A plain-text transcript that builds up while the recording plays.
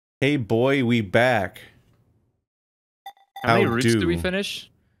Hey boy, we back. How many routes did we finish?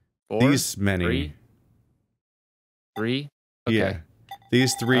 4? These many. 3? Okay. Yeah.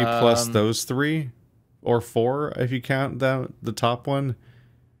 These 3 plus those 3? Or 4 if you count the top one.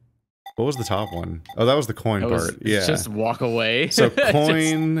 What was the top one? Oh, that was the coin part. Yeah. Just walk away. So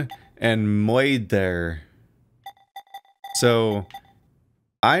coin and Moid there. So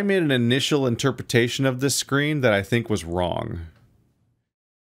I made an initial interpretation of this screen that I think was wrong.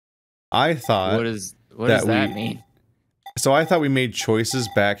 I thought what does that mean? So I thought we made choices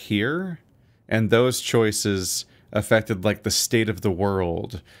back here, and those choices affected like the state of the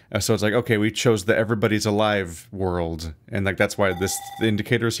world. So it's like, okay, we chose the everybody's alive world, and like that's why this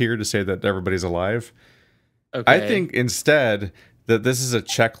indicator is here to say that everybody's alive. Okay. I think instead that this is a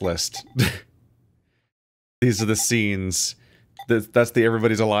checklist. These are the scenes. That's the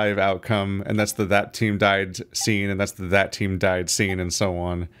everybody's alive outcome, and that's the that team died scene, and that's the that team died scene, and so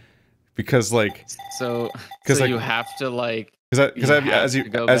on. Because like, so like, you have to like, as you've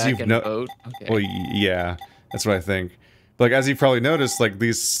vote. Okay. Well, yeah, that's what I think. But like, as you've probably noticed, like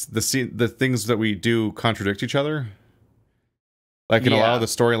the things that we do contradict each other. Like in a lot of the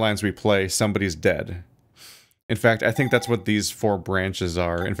storylines we play, somebody's dead. In fact, I think that's what these 4 branches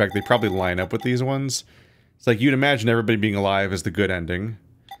are. In fact, they probably line up with these ones. It's like you'd imagine everybody being alive is the good ending,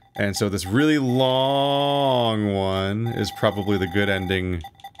 and so this really long one is probably the good ending,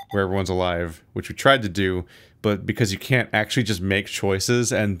 where everyone's alive, which we tried to do, but because you can't actually just make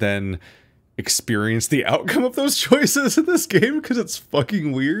choices and then experience the outcome of those choices in this game, because it's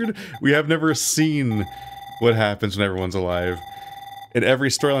fucking weird, we have never seen what happens when everyone's alive. In every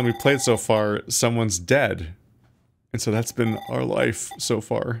storyline we've played so far, someone's dead. And so that's been our life so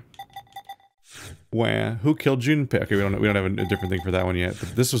far. Wah. Who killed Junpei? Okay, we don't have a different thing for that one yet,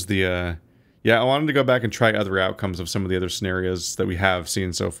 but this was the, yeah, I wanted to go back and try other outcomes of some of the other scenarios that we have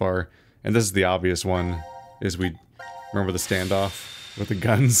seen so far. And this is the obvious one, is we remember the standoff with the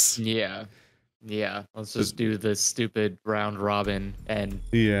guns. Yeah. Yeah. Let's just do the stupid round robin and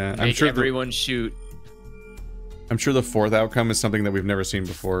make I'm sure everyone shoot. I'm sure the 4th outcome is something that we've never seen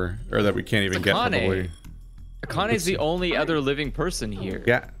before, or that we can't even get probably. Akane is the only other living person here.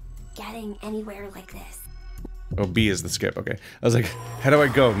 Yeah. Getting anywhere like this. Oh, B is the skip. Okay. I was like, how do I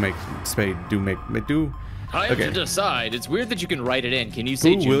go? Make spade do make do. I have to decide. It's weird that you can write it in. Can you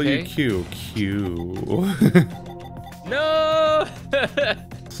say Junpei? Who will you Q? Q. No.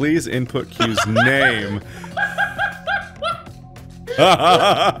 Please input Q's name.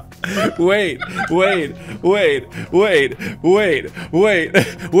 Wait.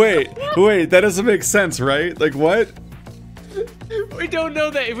 That doesn't make sense, right? Like what? We don't know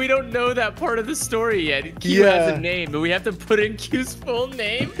that. We don't know that part of the story yet. Q has a name, but we have to put in Q's full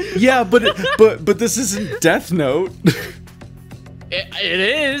name. Yeah, but this isn't Death Note. It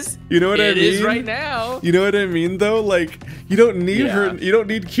is. You know what I mean? It is right now. You know what I mean, though? Like you don't need her. You don't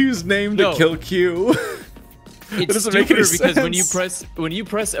need Q's name to kill Q. It's doesn't make any sense. Because when you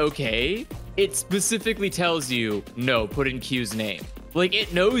press OK, it specifically tells you no, put in Q's name. Like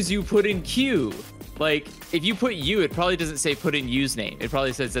it knows you put in Q. Like, if you put U, it probably doesn't say put in U's name. It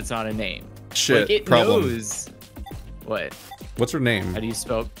probably says that's not a name. Shit, like, it knows. What? What's her name? How do you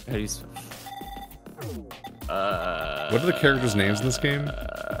spell? What are the characters' names in this game?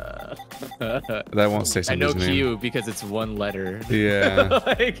 That won't say somebody's name. I know Q because it's 1 letter. Yeah.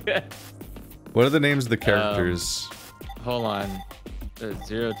 Like, what are the names of the characters? Hold on.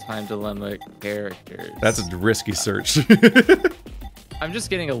 Zero Time Dilemma characters. That's a risky search. I'm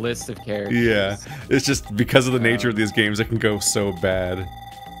just getting a list of characters. Yeah, it's just because of the nature of these games, it can go so bad.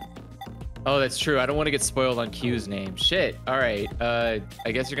 Oh, that's true. I don't want to get spoiled on Q's name. Shit. All right. I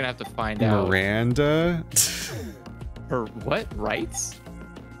guess you're gonna have to find out. Miranda. Her what rights?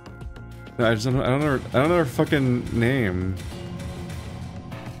 No, I don't know her fucking name.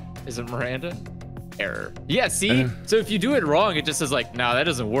 Is it Miranda? Error. Yeah, see? So if you do it wrong, it just says like, nah, that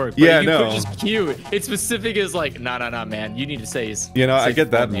doesn't work. But yeah, you could just Q. It's specific as like, nah, man. You need to say I get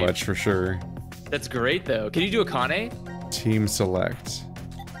that much for sure. That's great though. Can you do Akane? Team select.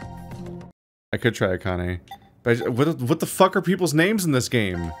 I could try Akane. But what the fuck are people's names in this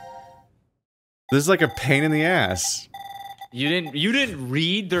game? This is like a pain in the ass. You didn't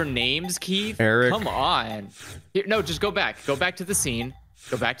read their names, Keith? Eric. Come on. Here, no, just go back. Go back to the scene.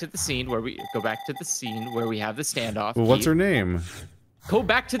 Go back to the scene where we have the standoff. Well, what's her name? Go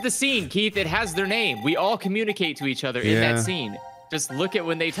back to the scene, Keith. It has their name. We all communicate to each other in that scene. Just look at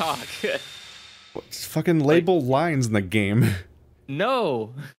when they talk. Fucking label lines in the game.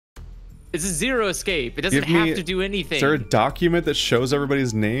 No. It's a zero escape. It doesn't have to do anything. Is there a document that shows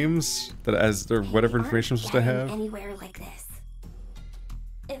everybody's names that has or whatever information I'm supposed to have? Anywhere like this.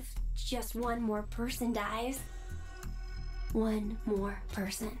 if just one more person dies? One more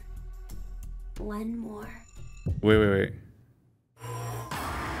person. One more. Wait.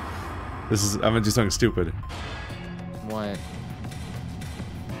 I'm gonna do something stupid. What?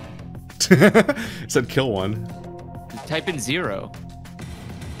 It said kill one. Type in 0.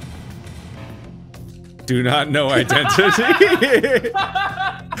 Do not know identity.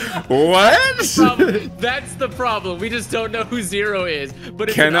 What? That's the problem. We just don't know who 0 is. But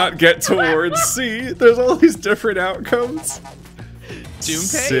it's cannot get towards C. There's all these different outcomes.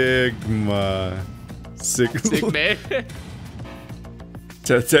 Junpei? Sigma.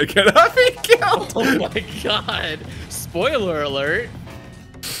 Tete cannot be killed. Oh my god. Spoiler alert.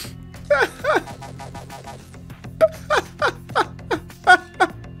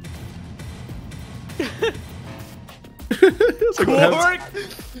 Quark?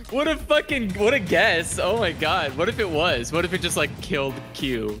 What a guess. Oh my god. What if it was? What if it just like killed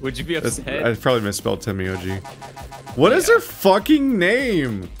Q? Would you be upset? I probably misspelled Temioji. What is her fucking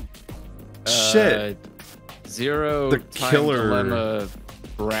name? Shit. 0 the time killer dilemma,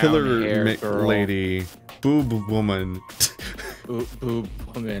 brown killer hair girl. lady. Boob woman. Boob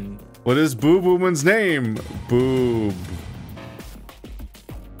woman. What is Boob woman's name? Boob.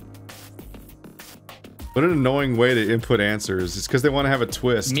 What an annoying way to input answers. It's because they want to have a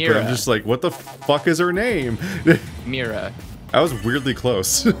twist. Mira. But I'm just like, what the fuck is her name? Mira. I was weirdly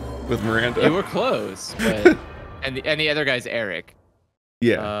close with Miranda. You were close, but and the other guy's Eric.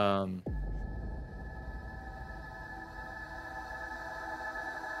 Yeah.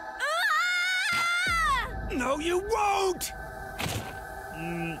 No, you won't!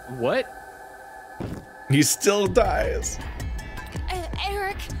 What? He still dies.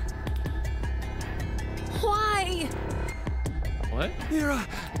 Eric. Why? What? Mira!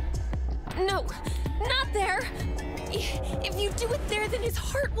 No, not there. If you do it there, then his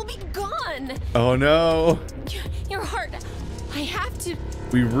heart will be gone. Oh no. Your heart. I have to.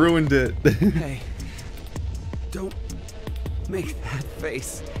 We ruined it. Hey, don't make that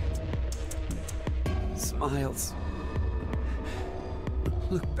face. Smiles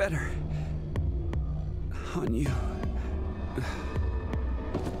look better on you.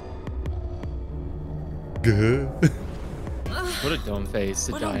 What a dumb face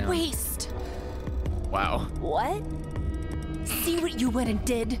to What die a on. waste. Wow. What? See what you went and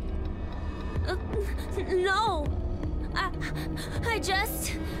did? No. I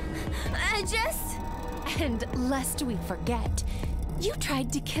just. And lest we forget, you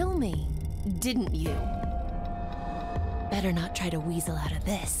tried to kill me, didn't you? Better not try to weasel out of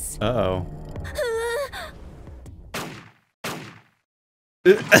this. Uh-oh.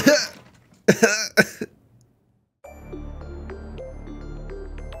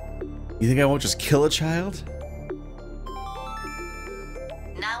 You think I won't just kill a child?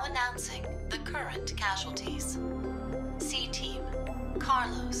 Now announcing the current casualties. C Team,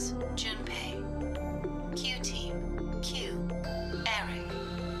 Carlos, Junpei. Q Team, Q, Eric.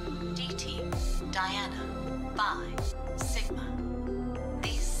 D Team, Diana, Bai, Sigma.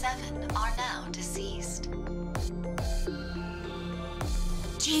 These 7 are now deceased.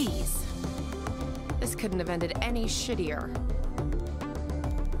 Jeez. This couldn't have ended any shittier.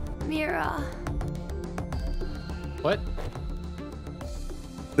 Mira. What?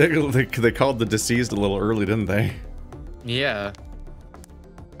 They called the deceased a little early, didn't they? Yeah.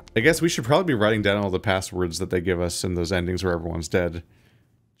 I guess we should probably be writing down all the passwords that they give us in those endings where everyone's dead.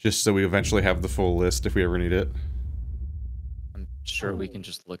 Just so we eventually have the full list if we ever need it. I'm sure we can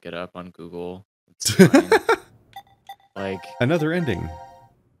just look it up on Google. It's fine. Like another ending.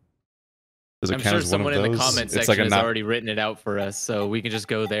 Does it I'm count sure as one someone of in the those? comment It's section like a has not already written it out for us, so we can just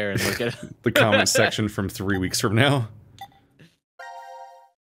go there and look at it. the comment section from 3 weeks from now.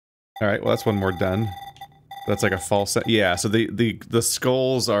 All right, well that's one more done. That's like a false. Yeah, so the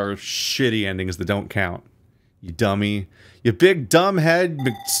skulls are shitty endings that don't count. You dummy, you big dumb head,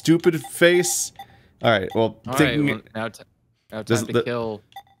 big stupid face. All right, well, Well, now time to kill.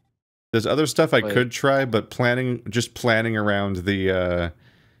 There's other stuff I could try, but just planning around the.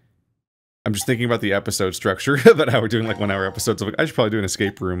 I'm just thinking about the episode structure, about how we're doing like 1-hour episodes. I should probably do an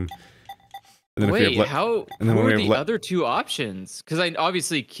escape room. And then wait, how? And then what are the other 2 options? Because I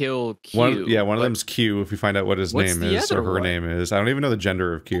obviously kill Q. One of them's Q. If we find out what his name is or her name is, I don't even know the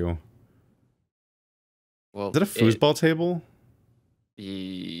gender of Q. Well, is it a foosball table?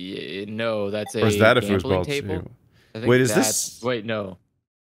 No, that's a. Or is that a gambling foosball table? Wait, is this? Wait, no.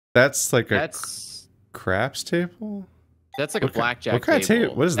 That's like a craps table. That's like a blackjack what kind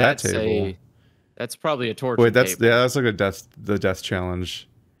table. Of what is that table? That's probably a torture. Wait, that's table. yeah, that's like the death challenge.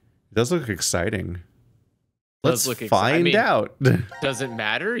 It does look exciting. Let's find out. Doesn't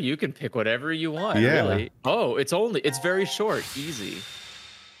matter. You can pick whatever you want. Yeah. Really. Oh, it's very short, easy.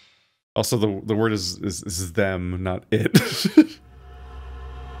 Also, the word is them, not it.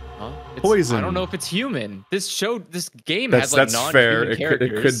 Huh? Poison. I don't know if it's human. This game has like that's fair. non-human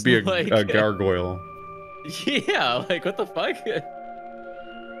characters. It could be a, like, a gargoyle. Yeah, like what the fuck?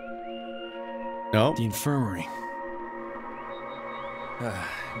 No. The infirmary.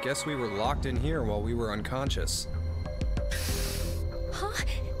 Guess we were locked in here while we were unconscious. Huh?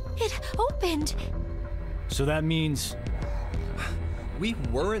 It opened. So that means... We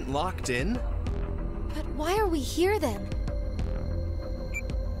weren't locked in? But why are we here then?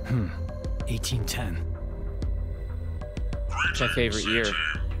 1810. It's my favorite year.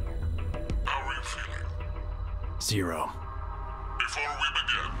 How are you feeling? 0. Before we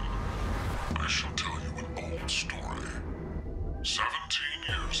begin, I shall tell you an old story. 17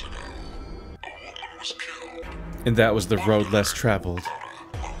 years ago, a woman was killed. And that was the road less traveled.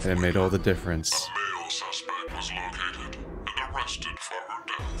 And it made all the difference. A male suspect was located and arrested for her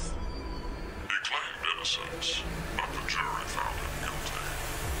death. He claimed innocence, but the jury found him guilty.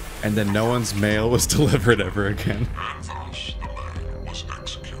 And then no one's mail was delivered ever again. And thus, the man was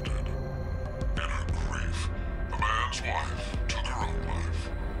executed. In her grief, the man's wife took her own life.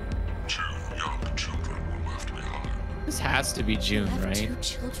 2 young children were left behind. This has to be June, Have right? 2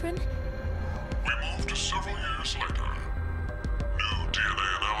 children? We moved to several years later. New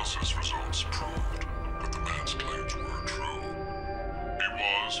DNA analysis results proved that the man's claims were true. He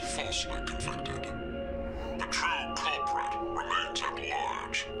was falsely convicted. The true culprit remains at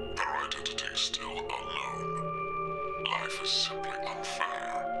large, their identity still unknown. Life is simply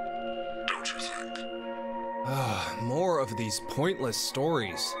unfair, don't you think? More of these pointless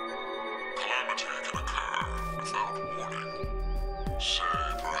stories. Calamity can occur without warning. Say,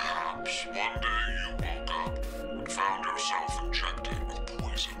 perhaps, one day you woke up and found yourself injected with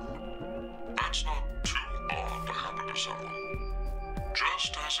poison. That's not too odd to happen to someone.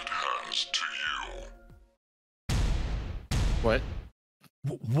 Just as it has to you. What?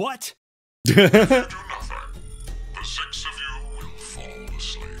 What? You do nothing. The 6 of you will fall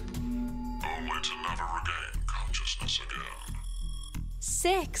asleep, only to never regain consciousness again.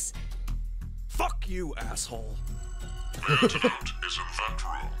 6. Fuck you, asshole. The antidote is in that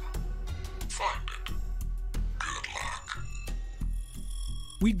room. Find it. Good luck.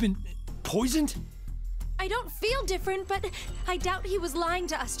 We've been poisoned? I don't feel different, but I doubt he was lying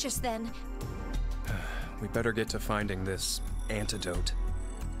to us just then. We better get to finding this antidote.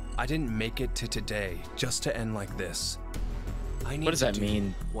 I didn't make it to today just to end like this. I need What does to that do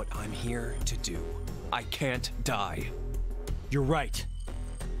mean? what I'm here to do. I can't die. You're right.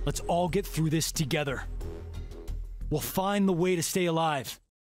 Let's all get through this together. We'll find the way to stay alive.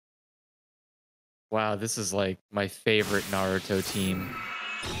 Wow, this is like my favorite Naruto team.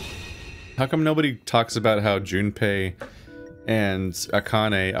 How come nobody talks about how Junpei and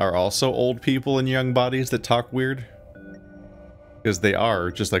Akane are also old people in young bodies that talk weird? Because they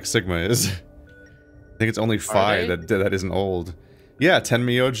are, just like Sigma is. I think it's only Phi that isn't old. Yeah,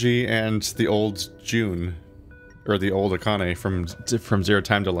 Tenmyoji and the old June. Or the old Akane from Zero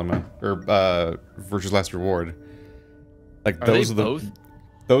Time Dilemma. Or Virtue's Last Reward. Like those are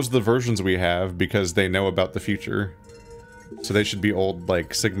the versions we have because they know about the future. So they should be old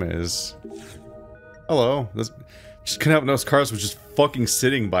like Sigma is. Hello. Just couldn't help notice Carlos was just fucking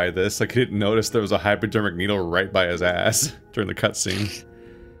sitting by this. Like, he didn't notice there was a hypodermic needle right by his ass during the cutscene.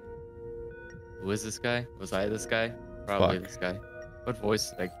 Who is this guy? Was I this guy? Probably this guy. What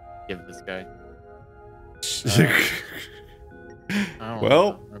voice did I give this guy?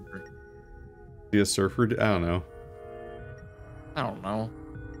 Well, be a surfer? I don't know. I don't know.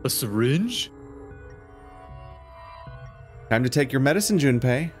 A syringe? Time to take your medicine,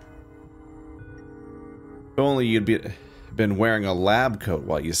 Junpei. If only you'd been wearing a lab coat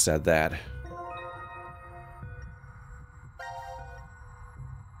while you said that.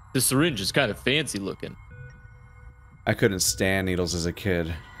 The syringe is kind of fancy looking. I couldn't stand needles as a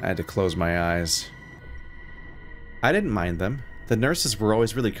kid. I had to close my eyes. I didn't mind them. The nurses were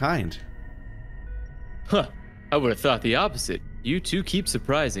always really kind. Huh. I would have thought the opposite. You two keep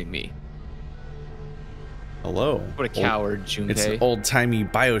surprising me. Hello. What a coward, Junpei. It's an old-timey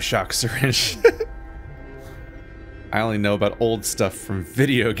Bioshock syringe. I only know about old stuff from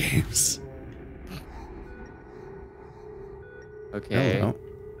video games. Okay. Hello.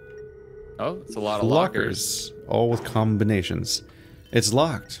 Oh, it's a lot of lockers. All with combinations. It's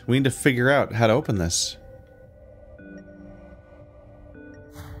locked. We need to figure out how to open this.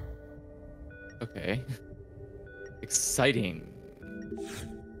 Okay. Exciting.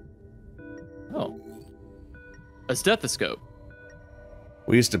 Oh. A stethoscope.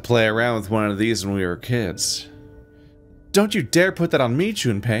 We used to play around with one of these when we were kids. Don't you dare put that on me,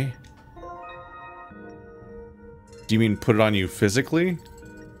 Junpei. Do you mean put it on you physically?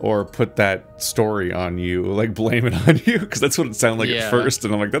 Or put that story on you, like blame it on you? Because that's what it sounded like at first,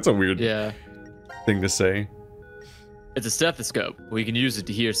 and I'm like, that's a weird thing to say. It's a stethoscope. We can use it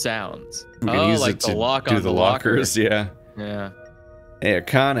to hear sounds. We can use like it the to lock do on the lockers, yeah. Yeah. Hey,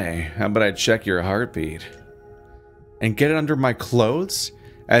 Akane, how about I check your heartbeat? And get it under my clothes?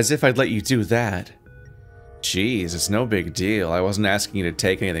 As if I'd let you do that. Jeez, it's no big deal. I wasn't asking you to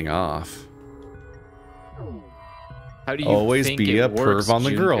take anything off. How do you always think be it a works, perv on the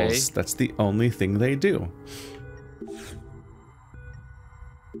Junpei? girls. That's the only thing they do.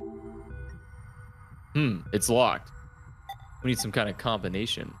 It's locked. We need some kind of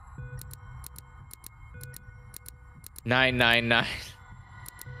combination. 999.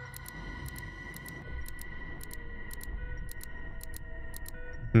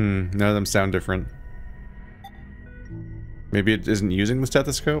 None of them sound different. Maybe it isn't using the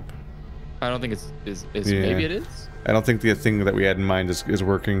stethoscope? I don't think it's maybe it is? I don't think the thing that we had in mind is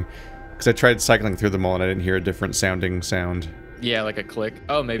working. Because I tried cycling through them all and I didn't hear a different sounding sound. Yeah, like a click.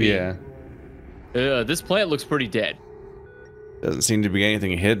 Oh, maybe. Yeah. This plant looks pretty dead. Doesn't seem to be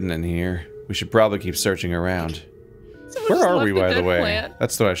anything hidden in here. We should probably keep searching around. Someone Where are we, by the way? Plant.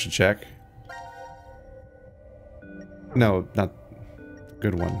 That's what I should check. No, not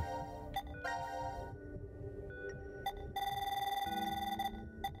good one.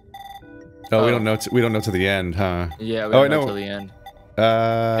 Oh, we don't know. We don't know to the end, huh? Yeah, we don't know till the end.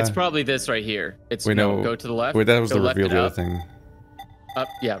 It's probably this right here. It's go to the left. Wait, that was the reveal the other thing. Up,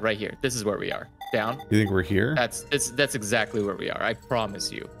 yeah, right here. This is where we are. Down. You think we're here? That's exactly where we are. I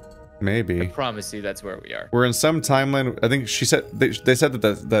promise you. Maybe. I promise you that's where we are. We're in some timeline. I think she said they said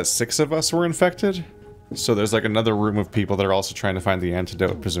that 6 of us were infected. So there's like another room of people that are also trying to find the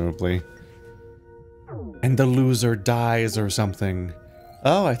antidote, presumably. And the loser dies or something.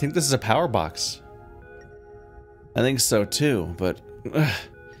 Oh, I think this is a power box. I think so too, but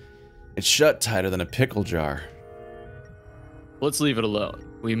it's shut tighter than a pickle jar. Let's leave it alone.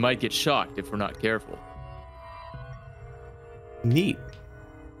 We might get shocked if we're not careful. Neat.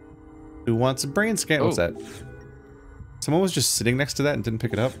 Who wants a brain scan? What's that? Someone was just sitting next to that and didn't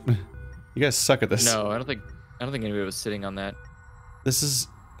pick it up. You guys suck at this. No, I don't think anybody was sitting on that. This is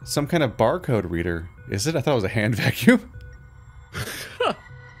some kind of barcode reader. Is it? I thought it was a hand vacuum.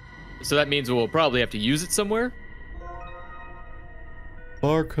 So that means we'll probably have to use it somewhere?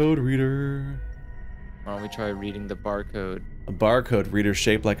 Barcode reader. Why don't we try reading the barcode? A barcode reader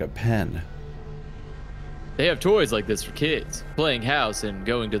shaped like a pen. They have toys like this for kids, playing house and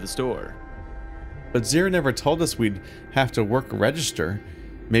going to the store. But Zira never told us we'd have to work a register.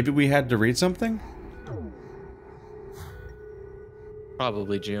 Maybe we had to read something?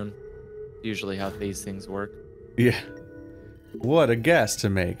 Probably, June. Usually how these things work. Yeah. What a guess to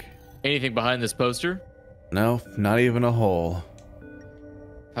make. Anything behind this poster? No, not even a hole.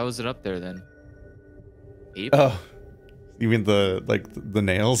 How is it up there then? Tape? Oh, you mean the the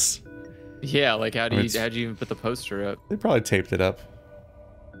nails? Yeah, like how'd you even put the poster up? They probably taped it up.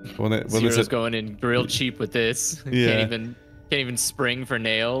 When Zero's going in real cheap with this. Yeah. Can't even spring for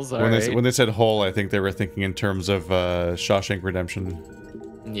nails. When they said hole, I think they were thinking in terms of Shawshank Redemption.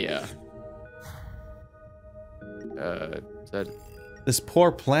 Yeah. This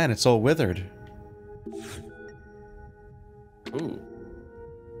poor plant, it's all withered. Ooh.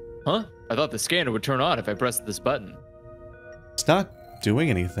 Huh? I thought the scanner would turn on if I pressed this button. It's not doing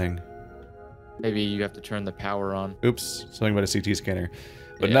anything. Maybe you have to turn the power on. Oops, something about a CT scanner.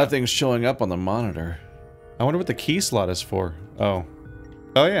 But nothing's showing up on the monitor. I wonder what the key slot is for. Oh.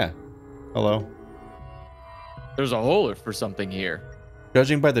 Oh yeah. Hello. There's a hole for something here.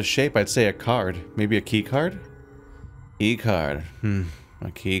 Judging by the shape, I'd say a card. Maybe a key card? Key card.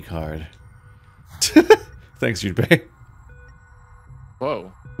 A key card. Thanks, Junpei.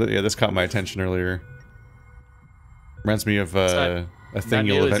 Whoa. But yeah, this caught my attention earlier. Reminds me of a thing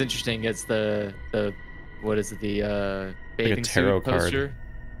you'll Not as interesting as the what is it, the bathing suit poster?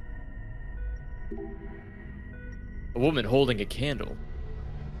 A woman holding a candle.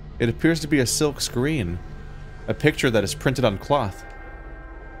 It appears to be a silk screen. A picture that is printed on cloth.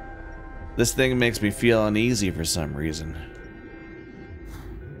 This thing makes me feel uneasy for some reason.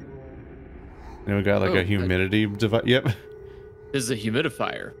 And we got like a humidity device. Yep. This is a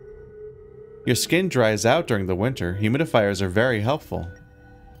humidifier. Your skin dries out during the winter. Humidifiers are very helpful.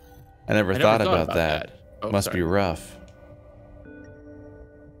 I never thought about that. Oh, Must be rough.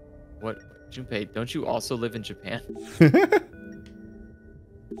 What? Junpei, don't you also live in Japan?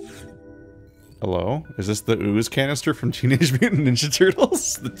 Hello? Is this the ooze canister from Teenage Mutant Ninja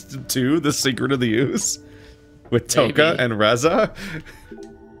Turtles? The Secret of the Ooze? With Toka and Reza?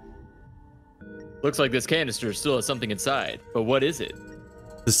 Looks like this canister still has something inside, but what is it?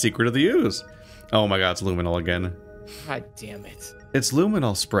 The Secret of the Ooze. Oh my god, it's luminol again. God damn it. It's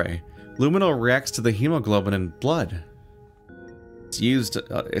luminol spray. Luminol reacts to the hemoglobin in blood. It's used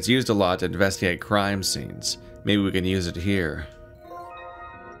a lot to investigate crime scenes. Maybe we can use it here.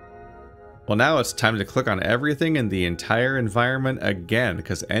 Well, now it's time to click on everything in the entire environment again,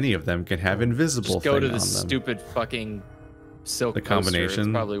 because any of them can have invisible Just go to the stupid fucking silk the combination. Poster.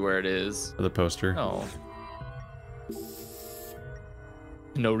 It's probably where it is. Or the poster. Oh.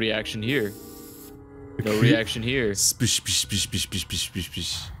 No reaction here. No reaction here. Spish, spish, spish, spish, spish, spish, spish,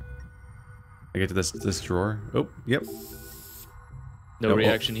 spish. I get to this drawer. Oh, yep. No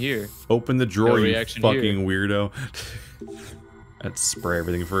reaction here. Open the drawer, no you fucking weirdo. Let's spray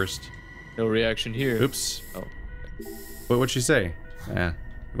everything first. No reaction here. Oops. Oh. What'd she say? Yeah,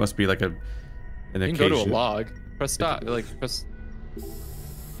 it must be like an occasion. You can go to a log. Press stop. Like press.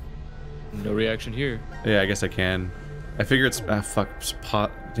 No reaction here. Yeah, I guess I can. I figure it's fuck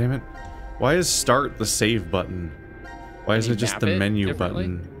pot. Damn it. Why is start the save button? Why isn't it just the menu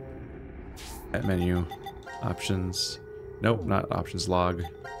button? That menu. Options. Nope, not options. Log.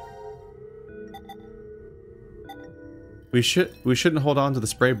 We shouldn't hold on to the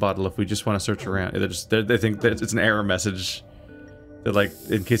spray bottle if we just want to search around. They think that it's an error message. That, like,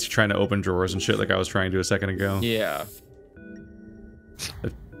 in case you're trying to open drawers and shit, like I was trying to a second ago. Yeah.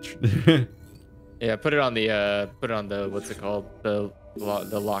 Yeah, put it on the what's it called, the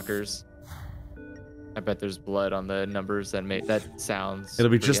lockers. I bet there's blood on the numbers that sounds. It'll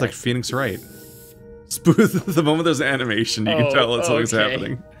be just like Phoenix Wright. Smooth. The moment there's an animation, you can tell that something's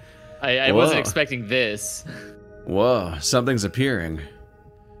happening. I wasn't expecting this. Whoa, something's appearing.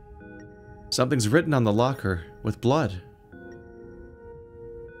 Something's written on the locker with blood.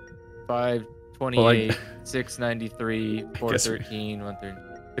 528, 693, 413,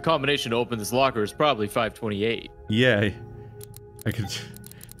 130. The combination to open this locker is probably 528. Yeah, I could.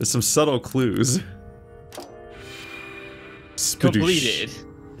 There's some subtle clues. Completed.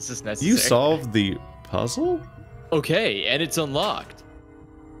 Is this necessary? You solved the puzzle? Okay, and it's unlocked.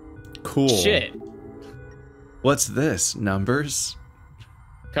 Cool. Shit. What's this? Numbers?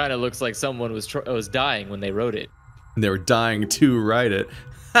 Kind of looks like someone was dying when they wrote it. And they were dying to write it.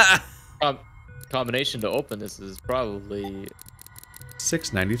 Combination to open this is probably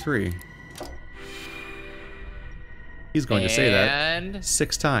 693. He's going to say that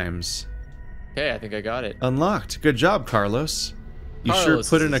 6 times. Okay, I think I got it. Unlocked. Good job, Carlos. You Carlos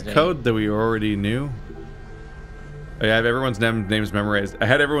sure put in a code that we already knew. I have everyone's names memorized. I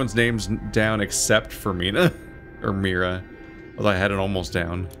had everyone's names down except for Mina or Mira, although I had it almost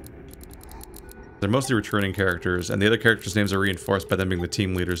down. They're mostly returning characters, and the other characters' names are reinforced by them being the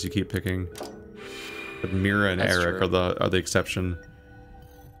team leaders you keep picking. But Mira and Eric are the exception.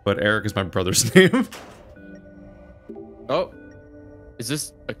 But Eric is my brother's name. Oh, is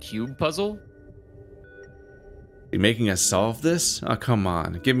this a cube puzzle? You making us solve this? Oh, come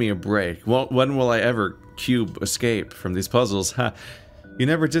on, give me a break. Well, when will I ever cube escape from these puzzles? Ha! You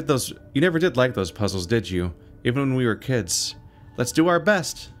never did like those puzzles, did you? Even when we were kids. Let's do our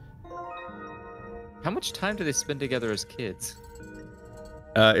best. How much time do they spend together as kids?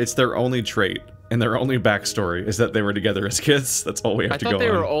 It's their only trait. And their only backstory is that they were together as kids. That's all we have to go on. I thought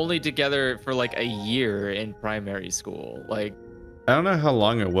they were only together for like a year in primary school. Like, I don't know how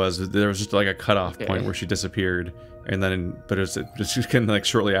long it was. There was just like a cutoff point where she disappeared, and then but it was just kind of like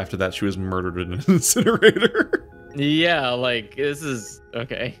shortly after that she was murdered in an incinerator. Yeah, like this is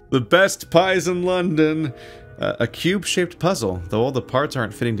okay. The best pies in London. A cube-shaped puzzle, though all the parts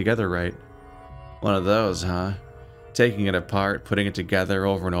aren't fitting together right. One of those, huh? Taking it apart, putting it together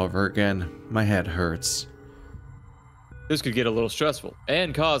over and over again. My head hurts. This could get a little stressful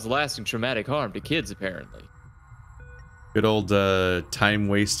and cause lasting traumatic harm to kids, apparently. Good old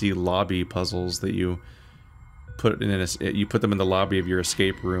time-wasty lobby puzzles that you put in you put them in the lobby of your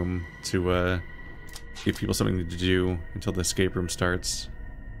escape room to give people something to do until the escape room starts.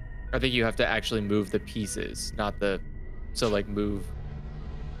 I think you have to actually move the pieces, not the like move.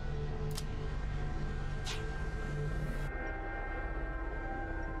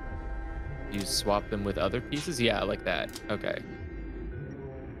 You swap them with other pieces? Yeah, like that. Okay.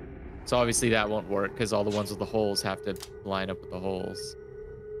 So obviously that won't work because all the ones with the holes have to line up with the holes.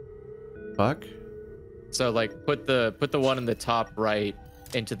 Fuck. So like put the one in the top right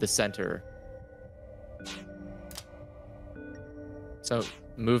into the center. So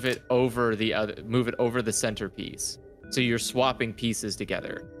move it over the centerpiece. So you're swapping pieces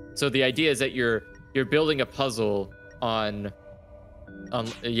together. So the idea is that you're building a puzzle on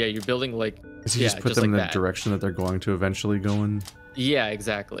yeah, you're building like Does he just put them in the direction that they're going to eventually go in? Yeah,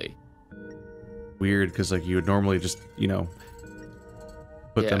 exactly. Weird, because like you would normally just, you know,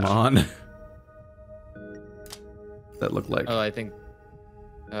 put them on. That look like. Oh, I think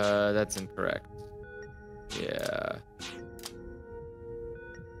that's incorrect. Yeah.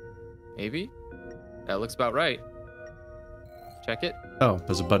 Maybe? That looks about right. Check it. Oh,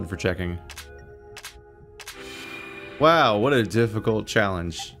 there's a button for checking. Wow, what a difficult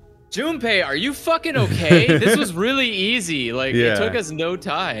challenge. Junpei, are you fucking okay? This was really easy. Like, it took us no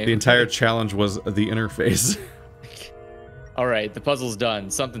time. The entire challenge was the interface. All right, the puzzle's done.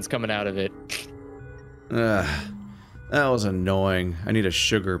 Something's coming out of it. That was annoying. I need a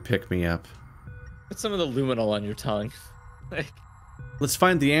sugar pick-me-up. Put some of the luminol on your tongue. Let's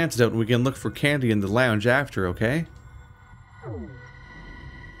find the antidote and we can look for candy in the lounge after, okay?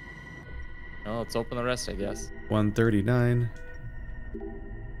 Well, let's open the rest, I guess. 139.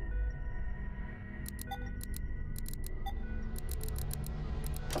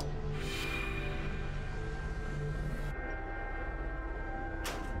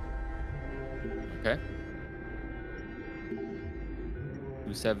 Okay.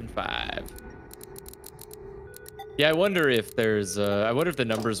 275. Yeah, I wonder if there's I wonder if the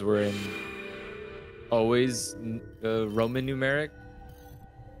numbers were in always Roman numeric,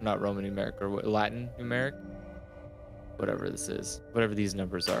 not Roman numeric, or Latin numeric, whatever this is, whatever these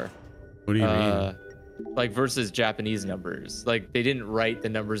numbers are. What do you mean? Like versus Japanese numbers. Like they didn't write the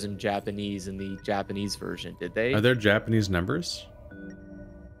numbers in Japanese in the Japanese version, did they? Are there Japanese numbers?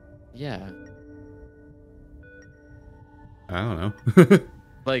 Yeah. I don't know.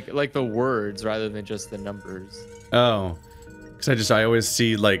 like the words rather than just the numbers. Oh, because I always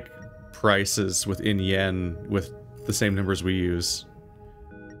see like prices within yen with the same numbers we use.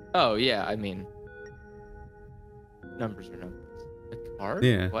 Oh yeah, I mean, numbers are numbers. A card?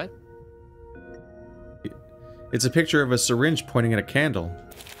 Yeah. What? It's a picture of a syringe pointing at a candle.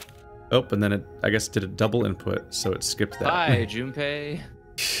 Oh, and then it, I guess, did a double input, so it skipped that. Hi, Junpei.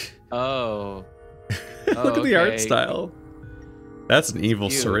 Oh. Look at the art style. That's an evil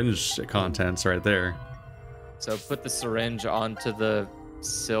Cute. syringe contents right there. So put the syringe onto the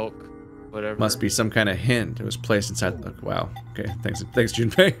silk, whatever. Must be some kind of hint. It was placed inside the... Wow. Okay, thanks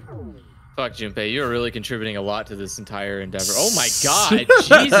Junpei. Fuck, Junpei, you're really contributing a lot to this entire endeavor. Oh my god,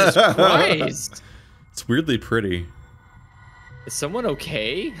 Jesus Christ! It's weirdly pretty. Is someone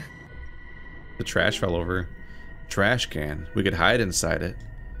okay? The trash fell over. Trash can. We could hide inside it.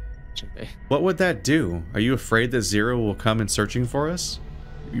 Junpei. What would that do? Are you afraid that Zero will come in searching for us?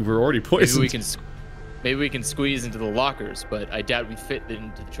 You were already poisoned. Maybe we can squeeze into the lockers, but I doubt we fit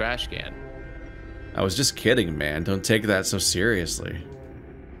into the trash can. I was just kidding, man. Don't take that so seriously.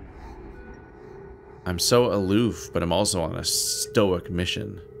 I'm so aloof, but I'm also on a stoic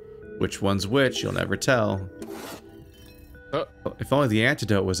mission. Which one's which, you'll never tell. Oh. If only the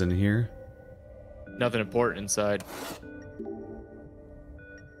antidote was in here. Nothing important inside.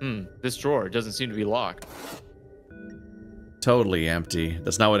 This drawer doesn't seem to be locked. Totally empty.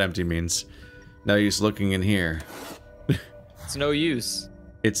 That's not what empty means. No use looking in here. It's no use.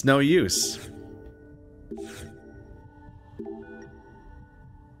 It's no use.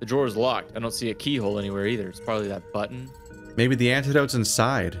 The drawer's locked. I don't see a keyhole anywhere either. It's probably that button. Maybe the antidote's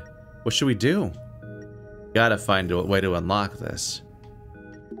inside. What should we do? Gotta find a way to unlock this.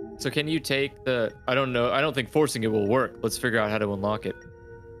 So can you take the... I don't know. I don't think forcing it will work. Let's figure out how to unlock it.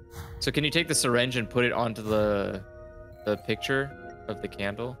 So can you take the syringe and put it onto the picture of the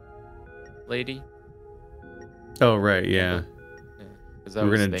candle lady? Oh right, yeah.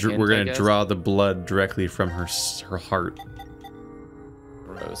 We're gonna draw the blood directly from her heart.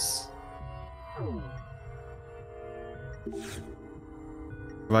 Gross.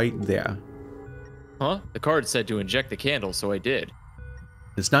 Right there. Huh? The card said to inject the candle, so I did.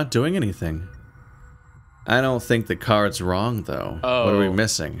 It's not doing anything. I don't think the card's wrong though. Oh. What are we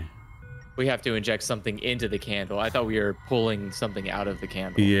missing? We have to inject something into the candle. I thought we were pulling something out of the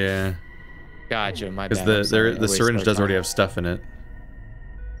candle. Yeah. Gotcha, my bad. Because the syringe does already have stuff in it.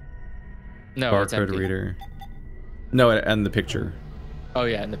 No, it's empty. Barcode reader. No, and the picture. Oh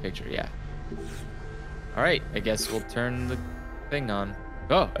yeah, in the picture, yeah. All right, I guess we'll turn the thing on.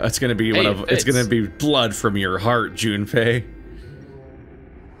 Oh, it's gonna be it's gonna be blood from your heart, Junpei.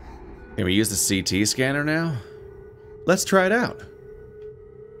 Can we use the CT scanner now? Let's try it out.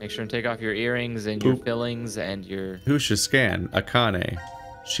 Make sure and take off your earrings and your fillings and your... Who should scan? Akane.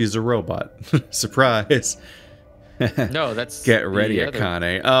 She's a robot. Surprise. No, that's... Get ready,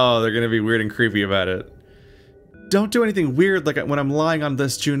 Akane. Oh, they're gonna be weird and creepy about it. Don't do anything weird like when I'm lying on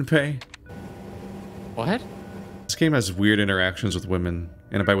this, Junpei. What? This game has weird interactions with women.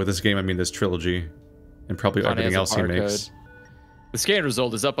 And by with this game, I mean this trilogy. And probably everything else he makes. The scan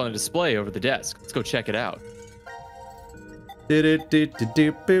result is up on the display over the desk. Let's go check it out.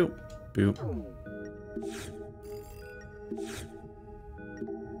 Boop. Boop.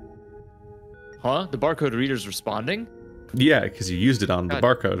 Huh? The barcode reader's responding? Yeah, because you used it on the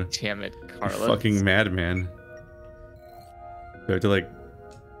barcode. Damn it, Carlos. You fucking madman. Do I have to like...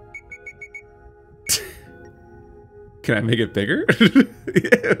 Can I make it bigger?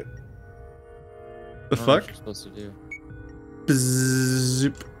 Yeah. The fuck? What you're supposed to do.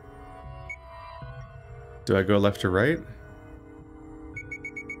 Bzzz. Do I go left or right?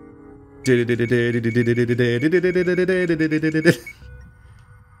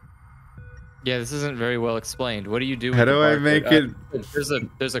 Yeah, this isn't very well explained. What do you do? How do I make it?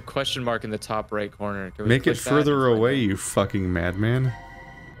 There's a question mark in the top right corner. Can we make it click that? further away, you fucking madman.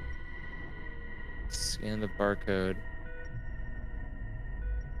 Scan the barcode.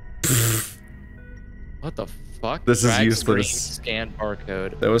 What the fuck? This is Drag useless. screen, scan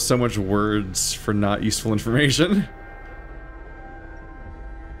barcode. That was so much words for not useful information.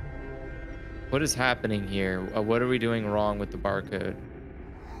 What is happening here? What are we doing wrong with the barcode?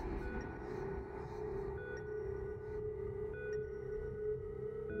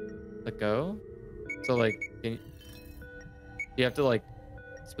 Let go? So like, you have to like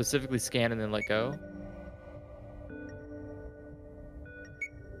specifically scan and then let go?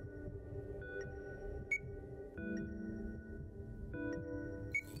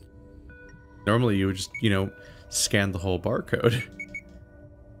 Normally you would just, you know, scan the whole barcode.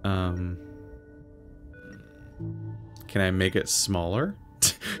 Can I make it smaller?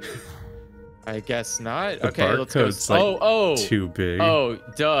 I guess not. The Okay, let's go. barcode's like too big. Oh,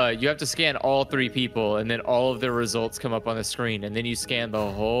 duh. You have to scan all 3 people, and then all of their results come up on the screen, and then you scan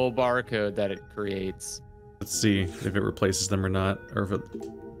the whole barcode that it creates. Let's see if it replaces them or not, or if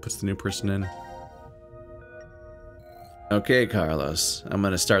it puts the new person in. Okay, Carlos. I'm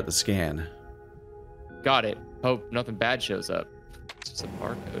gonna start the scan. Got it. Hope nothing bad shows up. It's just a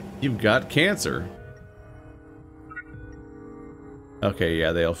barcode. You've got cancer. Okay,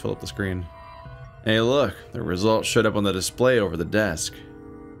 yeah, they all fill up the screen. Hey, look, the results showed up on the display over the desk.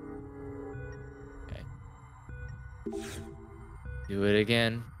 Okay. Do it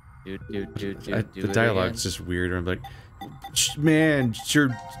again. The dialogue's just weird. I'm like, man,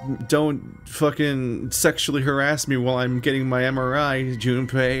 sure, don't fucking sexually harass me while I'm getting my MRI,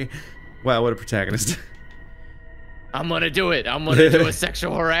 Junpei. Wow, what a protagonist. I'm gonna do it. I'm gonna do a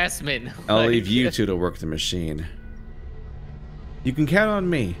sexual harassment. I'll leave you two to work the machine. You can count on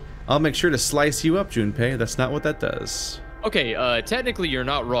me. I'll make sure to slice you up, Junpei. That's not what that does. Okay, technically you're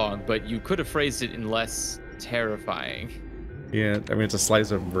not wrong, but you could have phrased it in less terrifying. Yeah, I mean, it's a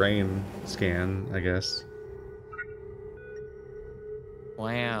slice of brain scan, I guess.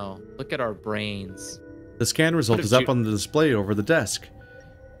 Wow, look at our brains. The scan result is up on the display over the desk.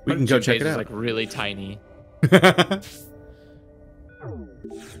 We can go check it out. Like really tiny.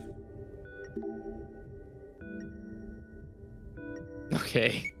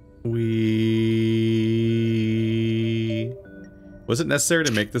 Okay. Was it necessary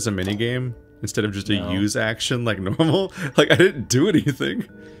to make this a minigame instead of just a use action like normal? Like, I didn't do anything.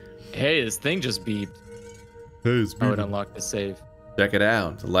 Hey, this thing just beeped. Hey, it's beeping. I would unlock the save. Check it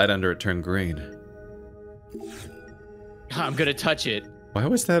out. The light under it turned green. I'm gonna touch it. Why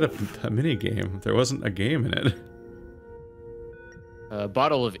was that a minigame? There wasn't a game in it. A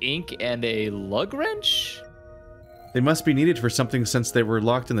bottle of ink and a lug wrench? They must be needed for something since they were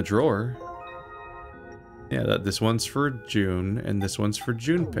locked in the drawer. Yeah, this one's for June, and this one's for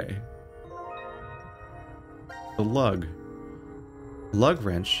Junpei. The lug. Lug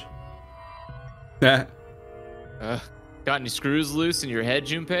wrench? Got any screws loose in your head,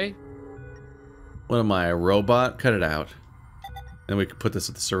 Junpei? What am I, a robot? Cut it out. Then we could put this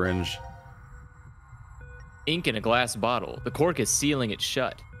with the syringe. Ink in a glass bottle. The cork is sealing it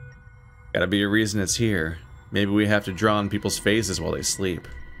shut. Gotta be a reason it's here. Maybe we have to draw on people's faces while they sleep.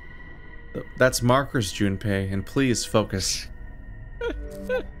 That's markers, Junpei, and please focus.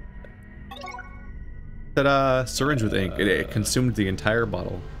 Ta-da! Syringe with ink. It consumed the entire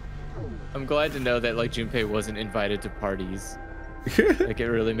bottle. I'm glad to know that like Junpei wasn't invited to parties. Like it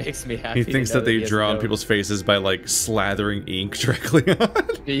really makes me happy. He thinks that they draw on people's faces by like slathering ink directly on.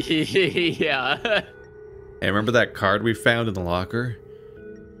 Yeah. Hey, remember that card we found in the locker?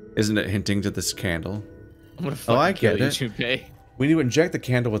 Isn't it hinting to this candle? I'm gonna fucking kill you, Junpei. We need to inject the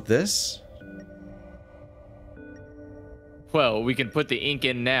candle with this? Well, we can put the ink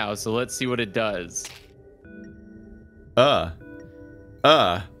in now, so let's see what it does.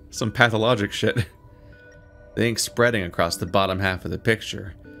 Some pathologic shit. The ink spreading across the bottom half of the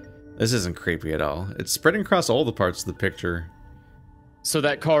picture. This isn't creepy at all. It's spreading across all the parts of the picture. So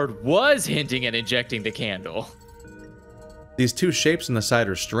that card was hinting at injecting the candle. These two shapes on the side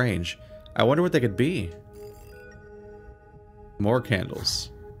are strange. I wonder what they could be. More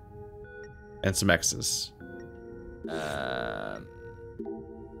candles. And some X's.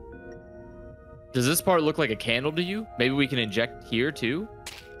 Does this part look like a candle to you? Maybe we can inject here too?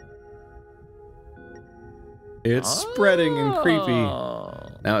 It's spreading and creepy.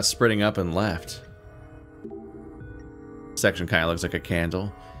 Now it's spreading up and left. Section kind of looks like a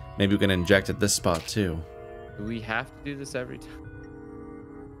candle. Maybe we can inject at this spot too. Do we have to do this every time?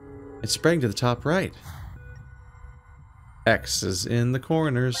 It's spreading to the top right. X is in the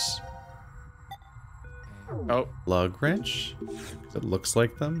corners. Oh. Lug wrench. It looks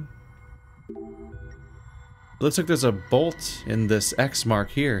like them. It looks like there's a bolt in this X mark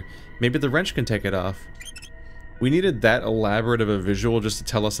here. Maybe the wrench can take it off. We needed that elaborate of a visual just to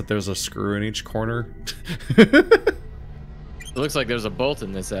tell us that there's a screw in each corner. It looks like there's a bolt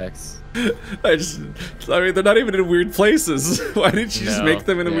in this X. I mean, they're not even in weird places. Why didn't you just make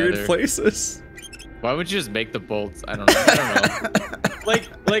them in weird places? Why would you just make the bolts? I don't know.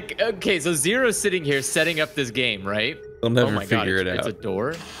 like, okay, so Zero's sitting here setting up this game, right? I'll never figure it out. It's a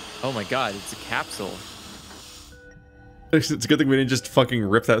door? Oh my god, it's a capsule. It's a good thing we didn't just fucking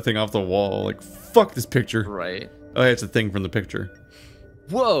rip that thing off the wall. Like, fuck this picture. Right. Oh, yeah, it's a thing from the picture.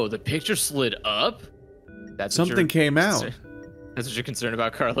 Whoa, the picture slid up? That's something came out. That's what you're concerned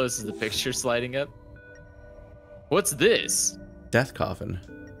about, Carlos, is the picture sliding up? What's this? Death coffin.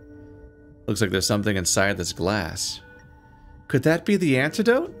 Looks like there's something inside this glass. Could that be the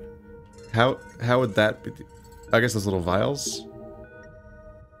antidote? How would that be? I guess those little vials?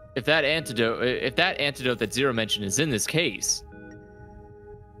 If that antidote that Zero mentioned is in this case,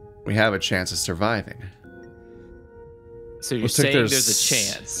 we have a chance of surviving. So you're saying there's a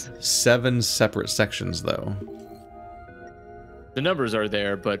chance. 7 separate sections, though. The numbers are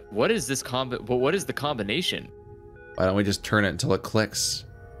there, but what is this what is the combination? Why don't we just turn it until it clicks?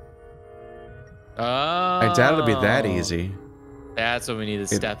 Oh. I doubt it'll be that easy. That's what we need a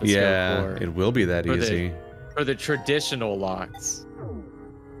stethoscope for. Yeah, it will be that easy. For the traditional locks.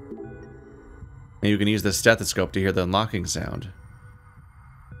 Maybe you can use the stethoscope to hear the unlocking sound.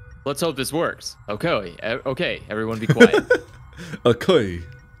 Let's hope this works. Okay, okay, everyone be quiet. Okay.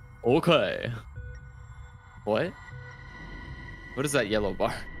 Okay. What? What is that yellow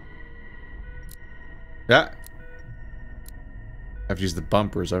bar? Yeah. I have to use the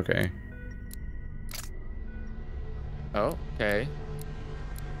bumpers, okay. Oh, okay.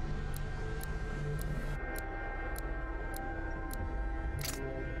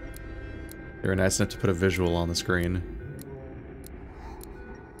 They were nice enough to put a visual on the screen.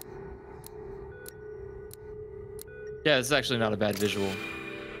 Yeah, this is actually not a bad visual.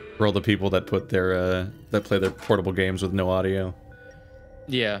 For all the people that put their that play their portable games with no audio.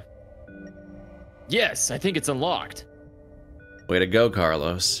 Yeah. Yes, I think it's unlocked. Way to go,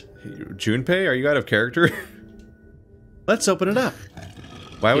 Carlos. Junpei, are you out of character? Let's open it up.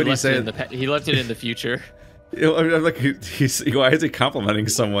 Why would he say he left it in the future? I'm like, why is he complimenting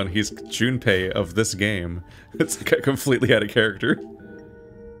someone? He's Junpei of this game. It's completely out of character.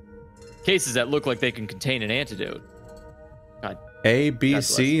 Cases that look like they can contain an antidote. God. A, B,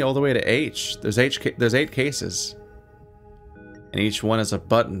 C, all the way to H. There's 8 cases. And each one is a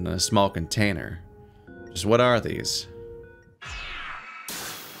button and a small container. Just what are these?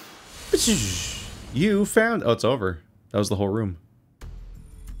 You found... Oh, it's over. That was the whole room.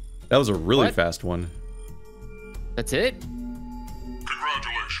 That was a really fast one. That's it?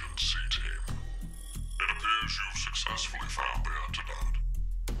 Congratulations, C-Team. It appears you've successfully found the antidote.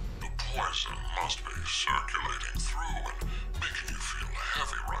 The poison must be circulating through and making you feel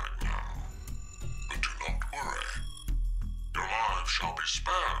heavy right now. But do not worry. Your lives shall be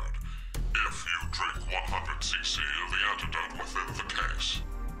spared if you drink 100 cc of the antidote within the case.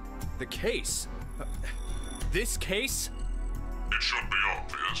 The case? This case? It should be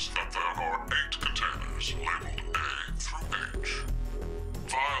obvious that there are 8 containers labeled A through H.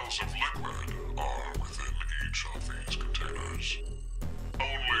 Vials of liquid are within each of these containers.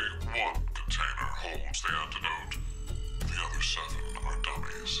 Only one container holds the antidote. The other 7 are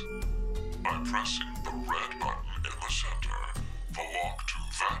dummies. By pressing the red button in the center, the lock to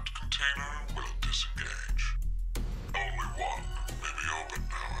that container will disengage. Only one may be opened,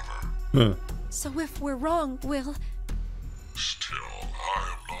 however. So if we're wrong, we'll... Still,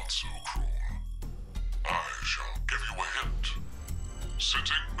 I am not so cruel. I shall give you a hint.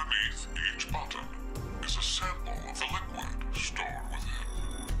 Sitting beneath each button is a sample of the liquid stored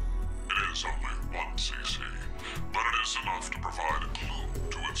within. It is only 1 cc, but it is enough to provide a clue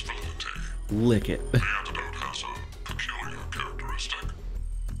to its validity. Lick it. The antidote has a peculiar characteristic.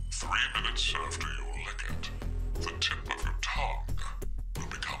 3 minutes after you lick it, the tip of your tongue will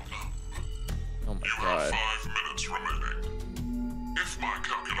become numb. Oh my You god. have 5 minutes remaining. If my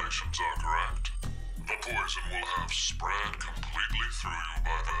calculations are correct, the poison will have spread completely through you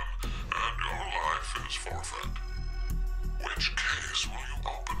by then, and your life is forfeit. Which case will you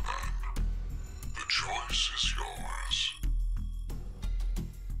open then? The choice is yours.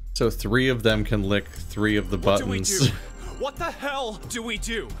 So 3 of them can lick 3 of the buttons. What do we do? What the hell do we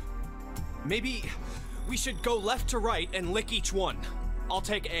do? Maybe we should go left to right and lick each one. I'll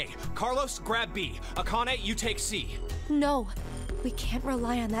take A. Carlos, grab B. Akane, you take C. No, we can't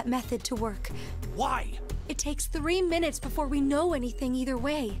rely on that method to work. Why? It takes 3 minutes before we know anything either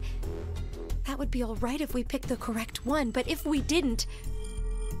way. That would be all right if we picked the correct one, but if we didn't...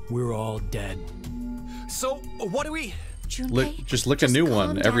 We're all dead. So, what do we... Junpei, just lick a new calm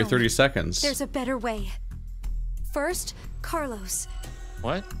one every down. 30 seconds. There's a better way. First, Carlos.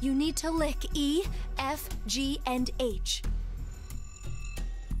 What? You need to lick E, F, G, and H.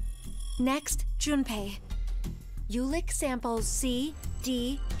 Next, Junpei. You lick samples C,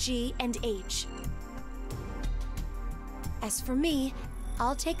 D, G, and H. As for me,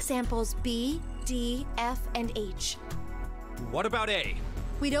 I'll take samples B, D, F, and H. What about A?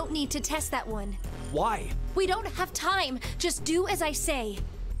 We don't need to test that one. Why? We don't have time. Just do as I say.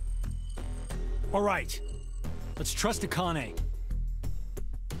 All right. Let's trust Akane.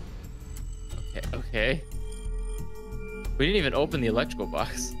 Okay. We didn't even open the electrical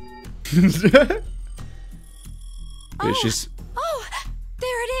box. Oh, She's... oh,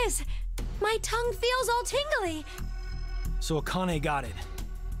 there it is. My tongue feels all tingly. So Akane got it.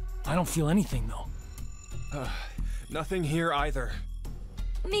 I don't feel anything, though. Nothing here either.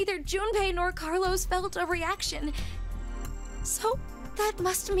 Neither Junpei nor Carlos felt a reaction. So that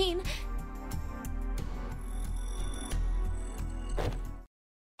must mean...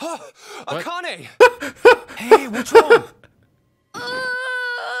 Akane! Hey, what's wrong?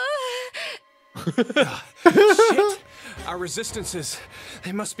 Shit! Our resistances,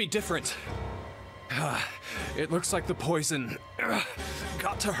 they must be different. It looks like the poison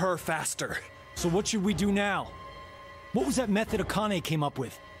got to her faster. So what should we do now? What was that method Akane came up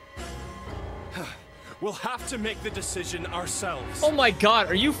with? We'll have to make the decision ourselves. Oh my god,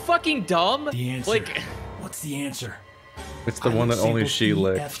 are you fucking dumb? The answer. Like, What's the answer? It's the one that only she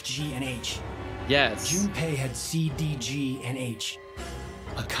licked. F, G, and H. yes. Junpei had C, D, G, and H.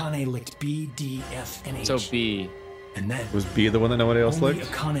 Akane licked B, D, F, and H. So B. And then Was B the one that nobody else only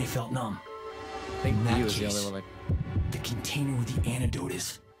licked? Akane felt numb. I think In B that was the case, only one the container with the antidote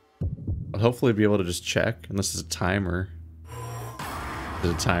is... I'll hopefully be able to just check, unless it's a timer. Is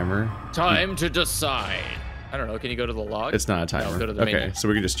it a timer? Time to decide. I don't know, can you go to the log? It's not a timer. No, go to the Okay, menu. so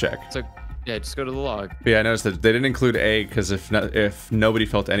we can just check. So, yeah, just go to the log. But yeah, I noticed that they didn't include A because if nobody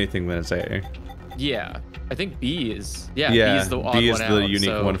felt anything, then it's A. Yeah, I think B is... Yeah, Yeah, B is the odd B is one the out, unique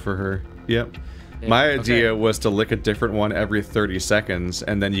so- one for her. Yep. Yeah, My okay. idea was to lick a different one every 30 seconds,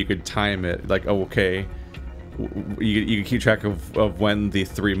 and then you could time it. Like, oh, okay, you could keep track of when the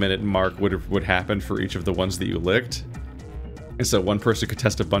 3-minute mark would happen for each of the ones that you licked. And so one person could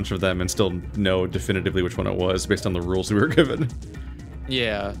test a bunch of them and still know definitively which one it was based on the rules we were given.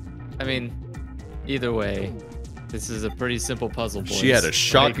 Yeah, I mean, either way, this is a pretty simple puzzle, boys. She had a Like,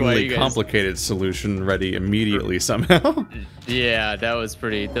 shockingly what you guys- complicated solution ready immediately somehow. Yeah, that was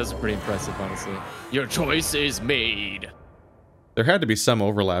pretty impressive, honestly. Your choice is made. There had to be some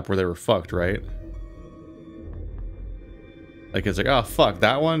overlap where they were fucked, right? Like, it's like, oh, fuck,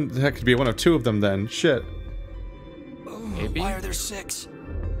 that one? That could be one of 2 of them then. Shit. Maybe? Why are there 6?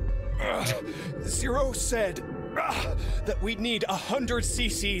 Zero said that we'd need 100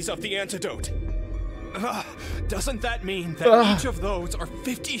 cc's of the antidote. Doesn't that mean that each of those are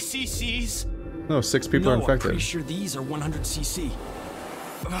 50 cc's? No, 6 people No, are I'm infected. pretty sure these are 100 cc.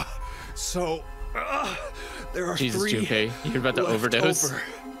 So, there are Jesus, 3 Junpei, you're about to left overdose. over.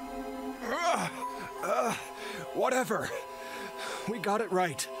 Whatever. We got it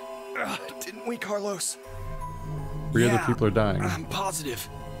right. Didn't we, Carlos? 3 other people are dying. I'm positive.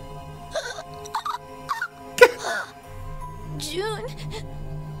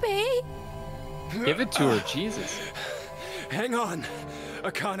 Junpei? Give it to her, Jesus. Hang on,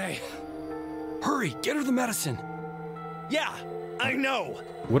 Akane. Hurry, get her the medicine. Yeah, I know.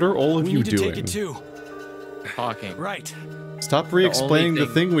 What are all of We you need to doing? take it too. Talking. Right. Stop re-explaining the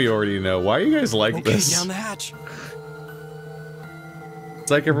only thing we already know. Why are you guys like Okay, this? down the hatch.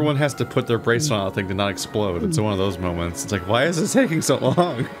 It's like everyone has to put their bracelet on the thing to not explode. It's one of those moments. It's like, why is this taking so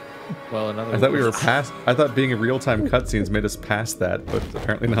long? Well, I thought we were past. I thought being in real-time cutscenes made us past that, but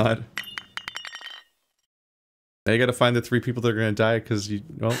apparently not. Now you gotta find the 3 people that are gonna die because you,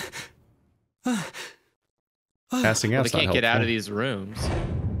 well, passing out's they not can't get out helpful. of these rooms.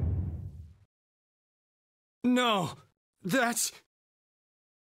 No, that's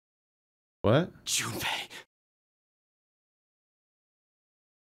What? Junpei.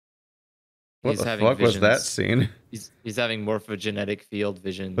 What the fuck was that scene? He's having morphogenetic field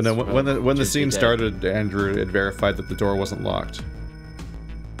visions. But no, when the scene dead. started, Andrew had verified that the door wasn't locked.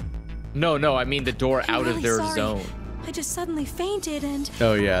 No, I mean the door I'm out really of their sorry. zone. I just suddenly fainted and...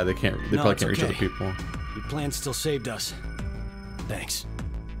 Oh yeah, they can't. They No, probably it's can't reach other okay. people. Your plan still saved us. Thanks.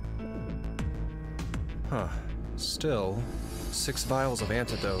 Huh. Still, 6 vials of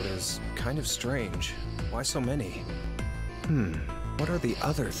antidote is kind of strange. Why so many? What are the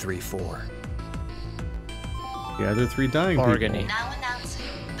other 3 for? The other 3 dying Bargaining. people. Now announcing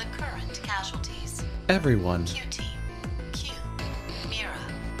the current casualties. Everyone. Q Team, Q, Mira,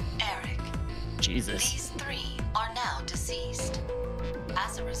 Eric. Jesus. These 3 are now deceased.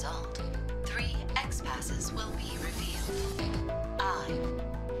 As a result, 3 X-passes will be revealed. I,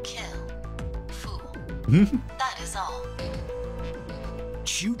 kill, fool. That is all.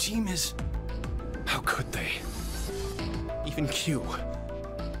 Q team is... How could they? Even Q.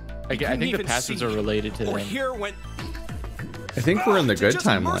 I think the even passes see are related to or them. hear when I think we're in the to good just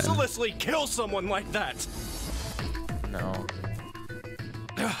timeline. mercilessly kill someone like that. No.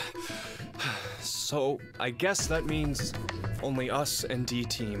 So I guess that means only us and D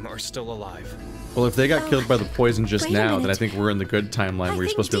Team are still alive. Well, if they got killed by the poison just wait a now, then I minute. think we're in the good timeline where you're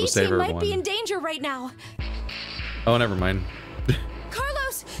supposed to be able to save D-Team might everyone. be in danger right now. Oh, never mind.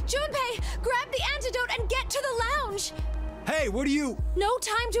 Carlos, Junpei, grab the antidote and get to the lounge. Hey, what do you? No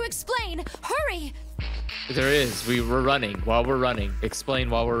time to explain. Hurry. There is. We were running while we're running.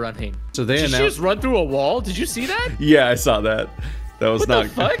 Explain while we're running. So they Did she announced. just run through a wall? Did you see that? Yeah, I saw that. That was What not. the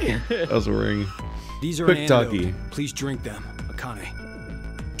fuck? That was worrying. These are Quick an doggy. antidote. Please drink them, Akane.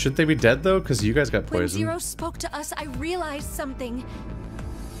 Shouldn't they be dead though? Because you guys got When poisoned. Zero spoke to us, I realized something.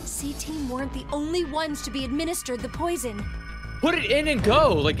 C-Team weren't the only ones to be administered the poison. Put it in and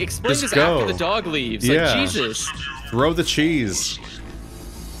go. Like, explain Just this go. after the dog leaves. Yeah. Like, Jesus. Throw the cheese.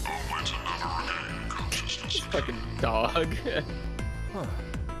 Only to never regain consciousness. Fucking dog. Huh.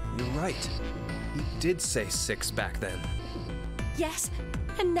 You're right. He did say 6 back then. Yes,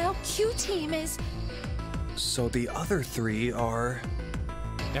 and now Q-Team is... So the other 3 are.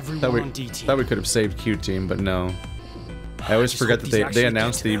 Everyone on D team. Thought we could have saved Q Team, but no. I always just forget hope that these they actually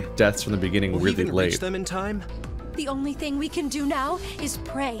announced get the to them. deaths from the beginning Will we really even late. reach them in time? The only thing we can do now is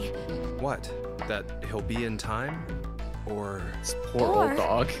pray. What? That he'll be in time? Or This poor Or- old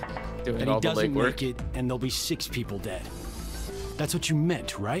dog doing And all he the doesn't legwork. make it, and there'll be 6 people dead. That's what you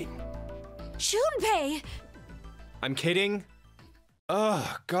meant, right? Junpei! I'm kidding?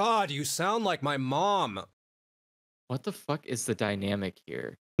 Ugh, God, you sound like my mom. What the fuck is the dynamic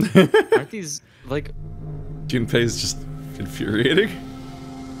here? Aren't these, like... Junpei's just infuriating.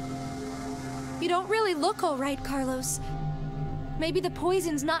 You don't really look all right, Carlos. Maybe the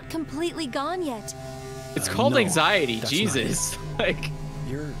poison's not completely gone yet. It's called no, anxiety. that's Jesus. Like...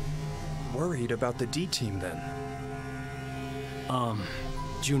 You're worried about the D team then?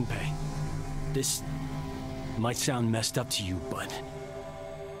 Junpei, this might sound messed up to you, but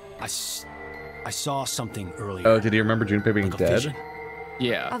I saw something earlier. Oh, did he remember Junpei being Like a dead? vision.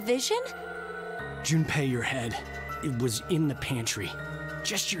 Yeah. A vision? Junpei, your head. It was in the pantry.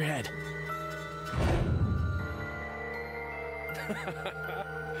 Just your head.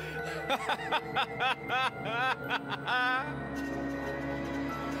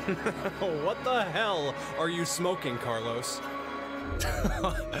 What the hell are you smoking, Carlos?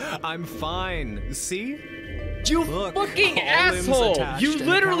 I'm fine. See? You Look, fucking all limbs asshole! attached You and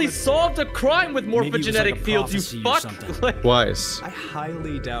literally accounted for. solved a crime with Maybe it was like morphogenetic a fields, you prophecy or fuck! something. Like, Twice. I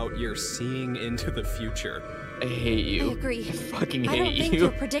highly doubt you're seeing into the future. I hate you. I agree. I fucking I don't hate think you.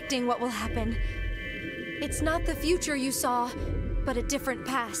 you're predicting what will happen. It's not the future you saw, but a different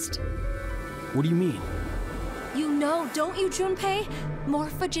past. What do you mean? You know, don't you, Junpei?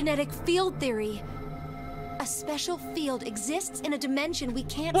 Morphogenetic field theory. A special field exists in a dimension we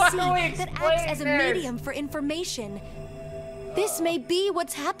can't Why see don't we that acts explain as a this? medium for information. This may be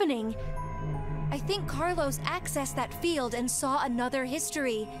what's happening. I think Carlos accessed that field and saw another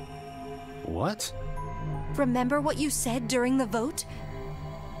history. What? Remember what you said during the vote?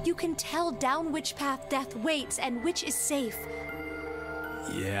 You can tell down which path death waits and which is safe.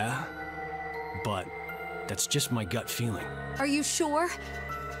 Yeah, but That's just my gut feeling. Are you sure?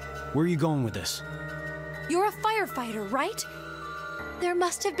 Where are you going with this? You're a firefighter, right? There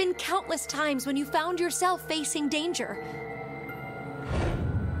must have been countless times when you found yourself facing danger.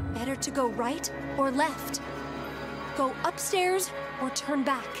 Better to go right or left. Go upstairs or turn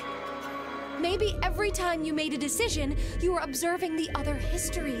back. Maybe every time you made a decision, you were observing the other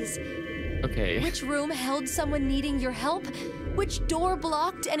histories. Okay. Which room held someone needing your help? Which door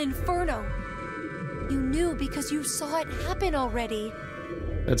blocked an inferno? You knew because you saw it happen already.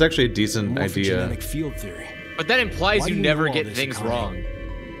 That's actually a decent idea. Morphogenetic field theory. But that implies Why you do you never know all get this, things Akane? wrong.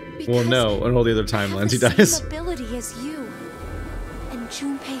 Well, no, on all the other timelines he dies. Same ability as you. And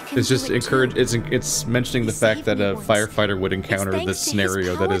Junpei can It's just do it encourage. too. It's mentioning the He fact saved that me a once. firefighter would It's encounter thanks this to his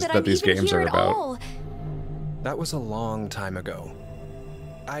scenario power that I'm these even games here are at about. all. That was a long time ago.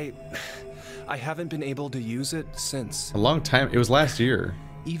 I haven't been able to use it since. A long time. It was last year.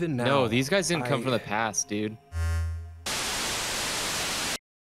 Even now. No, these guys didn't come from the past, dude.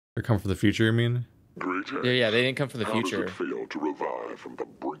 Or come from the future, you mean? Greetings. Yeah, they didn't come from the How future. does it feel to revive from the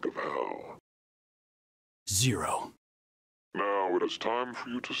brink of hell? 0. Now it is time for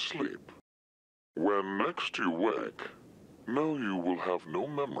you to sleep. When next you wake, know you will have no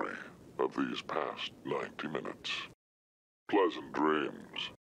memory of these past 90 minutes. Pleasant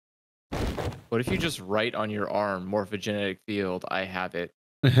dreams. What if you just write on your arm, morphogenetic field, I have it?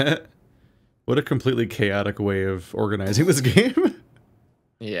 What a completely chaotic way of organizing this game.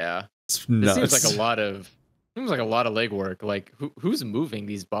 Yeah. It's It nuts. seems like a lot of legwork. Like who's moving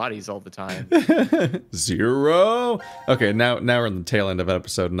these bodies all the time? 0. Okay, now we're on the tail end of an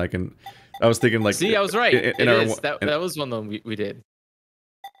episode, and I was thinking like. See, I was right. That was one that we did.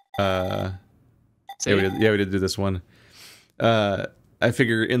 Yeah, we did do this one. I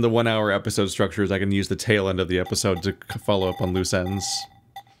figure in the 1 hour episode structures, I can use the tail end of the episode to follow up on loose ends.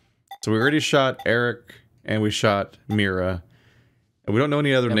 So we already shot Eric, and we shot Mira, and we don't know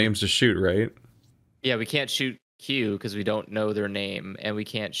any other names to shoot, right? Yeah, we can't shoot Q because we don't know their name, and we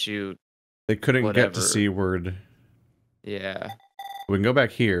can't shoot. They couldn't whatever. get to C-word. Yeah. We can go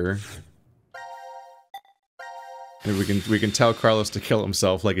back here. And we can tell Carlos to kill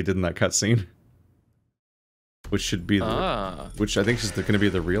himself like he did in that cutscene. Which should be the which I think is going to be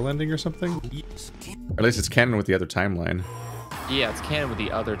the real ending or something. Or at least it's canon with the other timeline. Yeah, it's canon with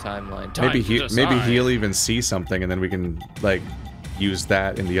the other timeline. Maybe he'll even see something, and then we can like use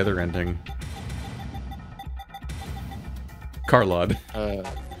that in the other ending. Carlod.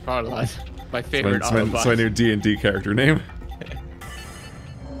 Carlod, my favorite Autobot. It's my new D&D character name.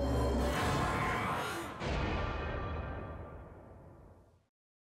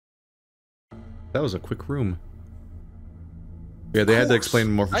 That was a quick room. Yeah, they had to explain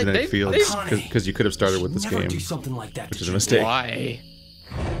morphogenetic fields because you could have started with this game, do something like that, which is a mistake. Why?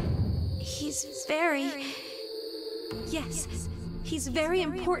 He's very... Yes, he's very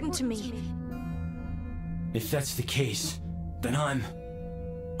important to me. If that's the case, then I'm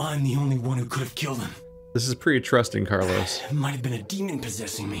the only one who could have killed him. This is pretty trusting, Carlos. It might have been a demon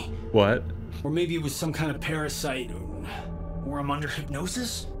possessing me. What? Or maybe it was some kind of parasite, or I'm under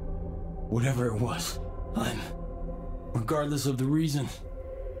hypnosis? Whatever it was, regardless of the reason,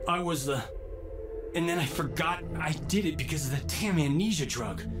 I was the... And then I forgot I did it because of that damn amnesia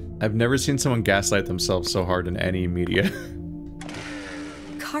drug. I've never seen someone gaslight themselves so hard in any media.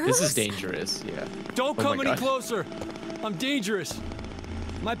 Carlos? This is dangerous, yeah. Don't come any closer. I'm dangerous.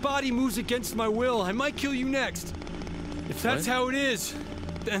 My body moves against my will. I might kill you next. If that's how it is,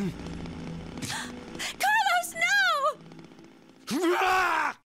 then... Carlos, no!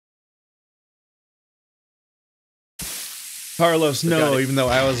 Carlos, no, even though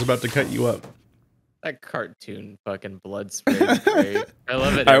I was about to cut you up. That cartoon fucking blood spray is great. I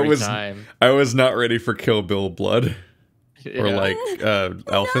love it every time. I was not ready for Kill Bill blood. Yeah. Or like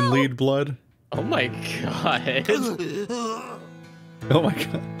Elfin Lead blood. Oh my god. Oh my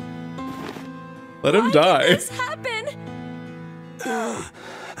god. Let him die. Why did this happen?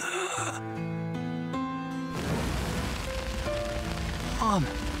 Mom,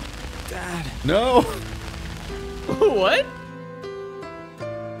 Dad. No. What?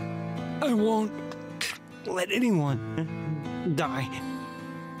 I won't let anyone die.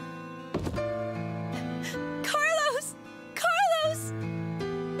 Carlos! Carlos!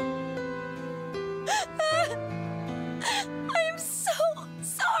 I am so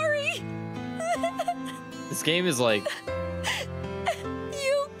sorry. This game is like...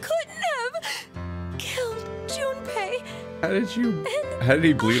 You couldn't have killed Junpei. How did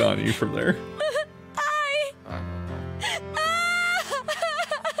he bleed on you from there?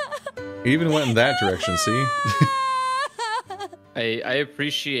 He even went in that direction, see? I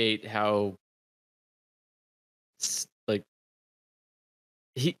appreciate how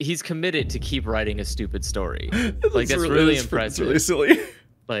he's committed to keep writing a stupid story. Like that's really impressive. It's really silly.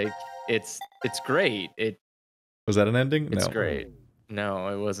 Like it's great. Was that an ending? It's no. great. No,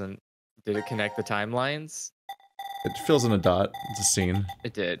 it wasn't. Did it connect the timelines? It fills in a dot. It's a scene.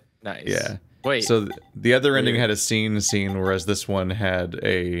 It did. Nice. Yeah. Wait. So the other ending had a scene, whereas this one had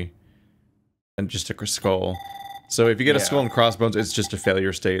just a skull. So if you get a skull and crossbones, it's just a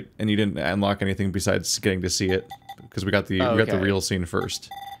failure state, and you didn't unlock anything besides getting to see it, because we got the real scene first.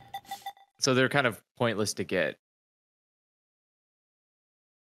 So they're kind of pointless to get.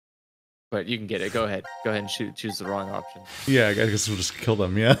 But you can get it. Go ahead. Go ahead and choose the wrong option. Yeah, I guess we'll just kill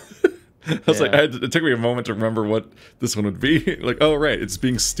them, yeah. I was like, it took me a moment to remember what this one would be. Like, oh right, it's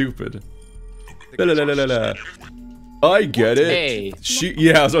being stupid. La, la, la, la, la. I get it. Hey.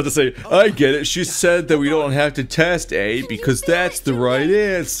 I was about to say, I get it. She said that we don't have to test A because that's the right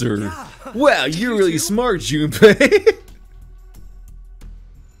answer. Wow, you're really smart, Junpei.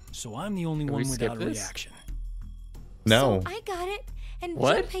 So I'm the only one without a reaction. No. So I got it, and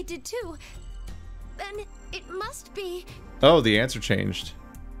What? Junpei did too. Then it must be. Oh, the answer changed.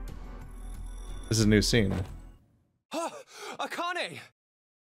 This is a new scene. Akane!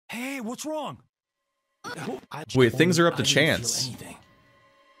 Hey, what's wrong? Wait, things are up to chance.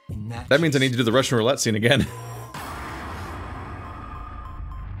 That means I need to do the Russian roulette scene again.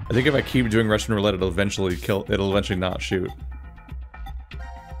 I think if I keep doing Russian roulette, it'll eventually not shoot.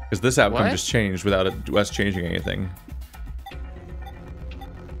 Because this outcome just changed without us changing anything.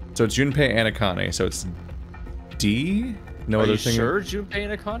 So it's Junpei and Akane, so it's D? No Are other you thing? sure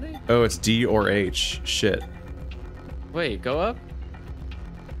Junpei and Akane? Oh, it's D or H. Shit. Wait, go up?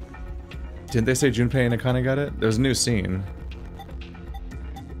 Didn't they say Junpei and Akane got it? There's a new scene.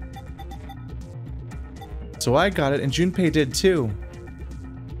 So I got it, and Junpei did too.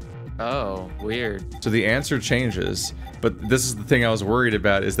 Oh, weird. So the answer changes, but this is the thing I was worried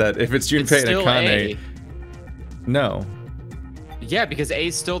about, is that if it's Junpei and Akane... No. Yeah, because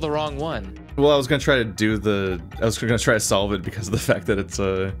A's still the wrong one. Well, I was gonna try to solve it because of the fact that it's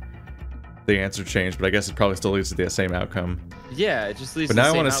the answer changed, but I guess it probably still leads to the same outcome. Yeah, it just leads to the same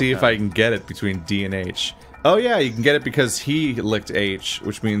outcome. But now I want to see if I can get it between D and H. Oh yeah, you can get it because he licked H,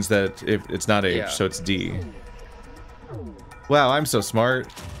 which means that if it's not H, so it's D. Wow, I'm so smart.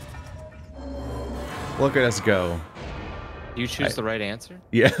 Look at us go. You choose the right answer?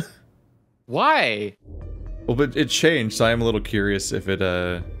 Yeah. Why? Well, but it changed, so I'm a little curious if it,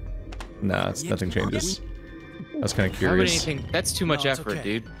 Nah, nothing changes. I was kind of curious. That's too much effort,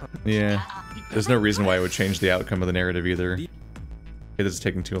 dude. Yeah. There's no reason why it would change the outcome of the narrative either. Okay, this is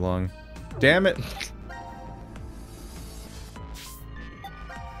taking too long. Damn it!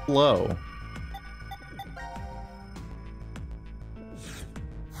 Low.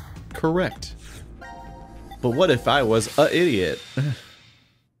 Correct. But what if I was a idiot?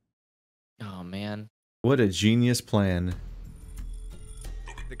 Oh, man. What a genius plan.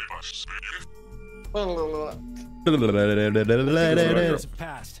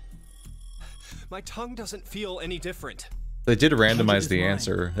 My tongue doesn't feel any different. They did randomize the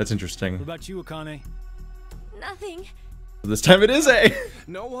answer. That's interesting. What about you, Akane? Nothing. This time it is A.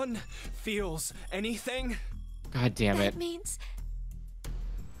 No one feels anything. God damn it. That means...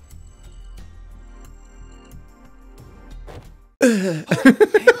 No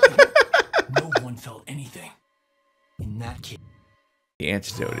one felt anything. In that case. The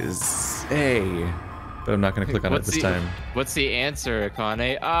antidote is A. But I'm not going to click on it this time. What's the answer,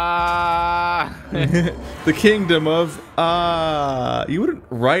 Akane? Ah! The kingdom of Ah. You wouldn't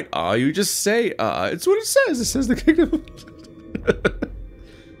write Ah, you just say Ah. It's what it says. It says the kingdom of...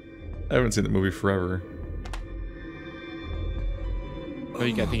 I haven't seen the movie forever. Oh,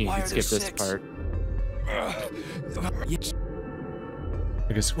 I think you can skip this part.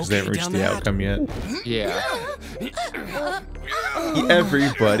 I guess because they haven't reached the outcome yet. Yeah.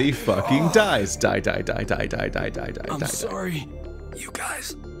 Everybody fucking dies. Die, die, die, die, die, die, die, die, I'm die. sorry, you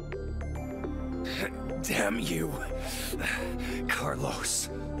guys. Damn you, Carlos.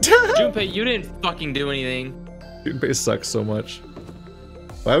 Junpei, you didn't fucking do anything. Junpei sucks so much.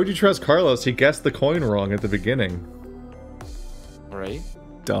 Why would you trust Carlos? He guessed the coin wrong at the beginning. Right?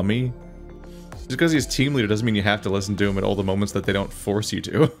 Dummy. Just because he's team leader doesn't mean you have to listen to him at all the moments that they don't force you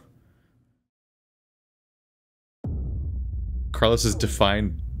to. Carlos is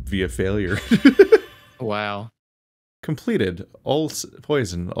defined via failure. Wow. Completed. All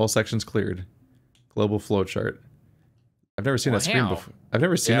poison. All sections cleared. Global flowchart. I've never seen that screen before. I've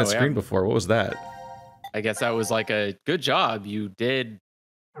never seen that screen before. What was that? I guess that was like a good job. You did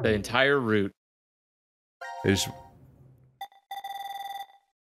the entire route. They just...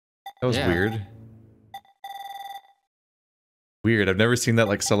 That was weird. Weird. I've never seen that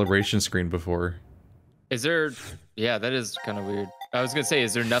like celebration screen before. Is there? Yeah, that is kind of weird. I was gonna say,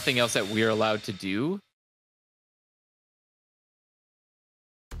 is there nothing else that we're allowed to do?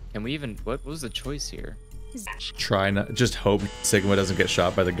 Can we even? What was the choice here? Try not. Just hope Sigma doesn't get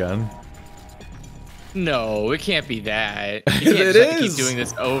shot by the gun. No, it can't be that. You can't just have to keep doing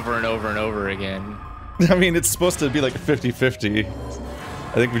this over and over and over again. I mean, it's supposed to be like 50-50.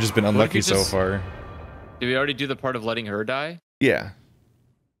 I think we've just been unlucky so far. Did we already do the part of letting her die? Yeah.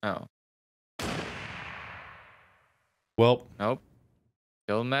 Oh. Well. Nope.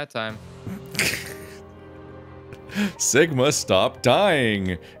 Kill him that time. Sigma, stop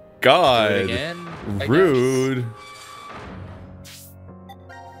dying. God. Do it again, rude.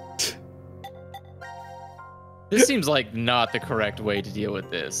 This seems like not the correct way to deal with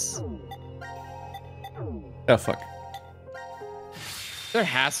this. Oh, fuck. There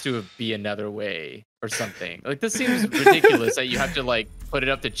has to be another way or something. Like, this seems ridiculous that you have to like put it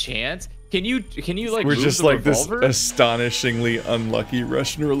up to chance. Can you like we're move just the like revolver? this astonishingly unlucky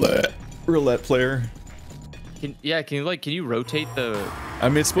Russian roulette player. Can you rotate the I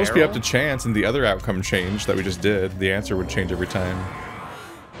mean, it's supposed to be up barrel? to chance, and the other outcome changed that we just did. The answer would change every time.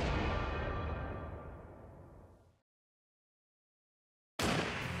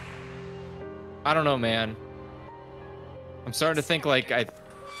 I don't know, man. I'm starting to think like I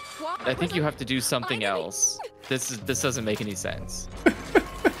think you have to do something else. This doesn't make any sense.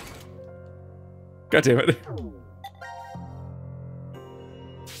 God damn it.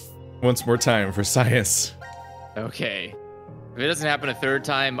 Once more time for science. Okay. If it doesn't happen a third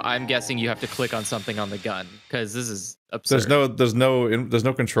time, I'm guessing you have to click on something on the gun because this is absurd. There's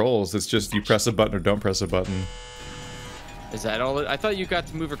no controls. It's just you press a button or don't press a button. Is that all? I thought you got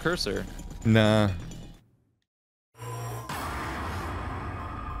to move a cursor. Nah.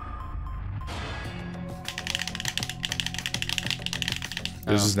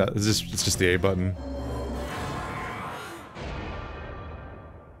 This is not. It's just the A button.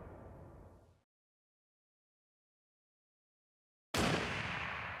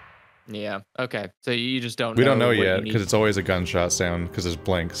 Yeah. Okay. So you just don't. We don't know yet because it's always a gunshot sound because there's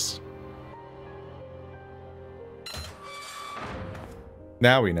blanks.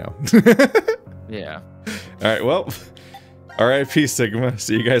 Now we know. Yeah. All right. Well, R.I.P. Sigma.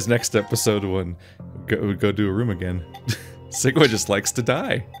 See you guys next episode when go do a room again. Sigma just likes to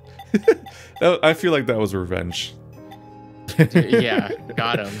die. I feel like that was revenge. Yeah.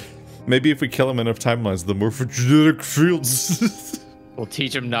 Got him. Maybe if we kill him enough timelines, the morphogenetic fields. We'll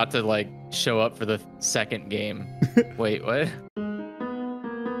teach him not to like show up for the second game. Wait, what?